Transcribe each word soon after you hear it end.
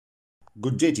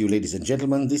Good day to you, ladies and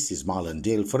gentlemen. This is Marlon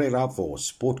Dale Ferreira for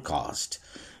Sportcast.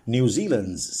 New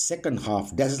Zealand's second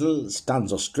half dazzle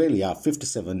stuns Australia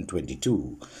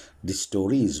 57-22. This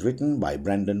story is written by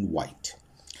Brandon White.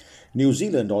 New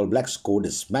Zealand All Blacks scored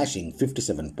a smashing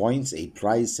 57 points, 8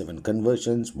 tries, 7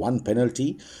 conversions, 1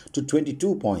 penalty to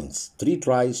 22 points, 3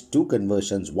 tries, 2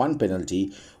 conversions, 1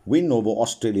 penalty, win over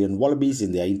Australian Wallabies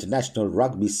in their international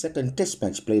rugby second test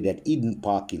match played at Eden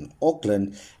Park in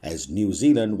Auckland as New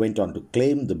Zealand went on to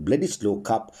claim the Bledisloe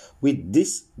Cup with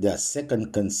this their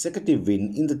second consecutive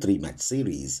win in the 3-match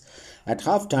series. At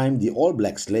halftime, the All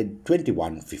Blacks led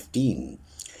 21-15.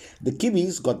 The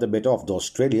Kiwis got the better of the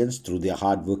Australians through their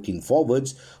hard-working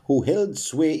forwards who held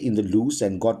sway in the loose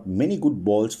and got many good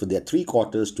balls for their three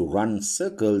quarters to run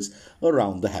circles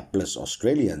around the hapless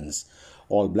Australians.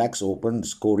 All Blacks opened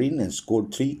scoring and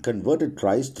scored 3 converted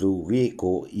tries through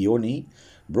Rieko Ioane,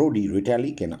 Brodie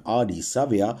Retallick and Ardie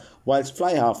Savea, whilst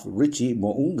fly-half Richie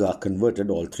Mo'unga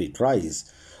converted all 3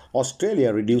 tries.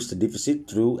 Australia reduced the deficit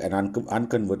through an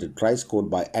unconverted try scored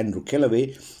by Andrew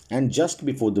Kellaway, and just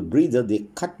before the breather they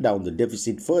cut down the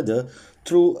deficit further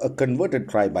through a converted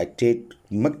try by Tate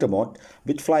McDermott,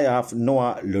 with fly-half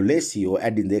Noah Lolesio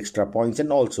adding the extra points and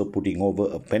also putting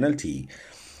over a penalty.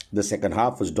 The second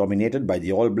half was dominated by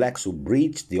the All Blacks, who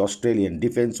breached the Australian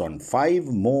defence on 5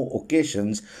 more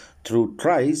occasions through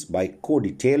tries by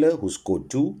Cody Taylor, who scored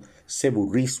 2,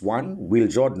 Sevu Reece 1, Will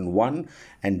Jordan 1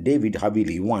 and David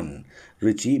Havili 1.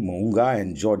 Richie Mo'unga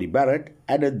and Jordie Barrett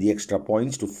added the extra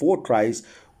points to 4 tries,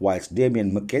 whilst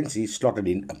Damian McKenzie slotted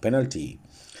in a penalty.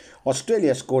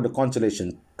 Australia scored a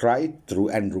consolation try through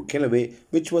Andrew Kellaway,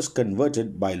 which was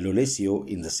converted by Lolesio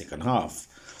in the second half.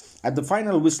 At the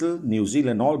final whistle, New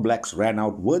Zealand All Blacks ran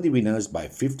out worthy winners by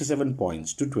 57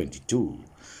 points to 22.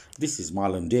 This is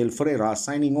Marlon Dale Ferreira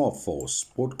signing off for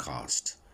Sportcast.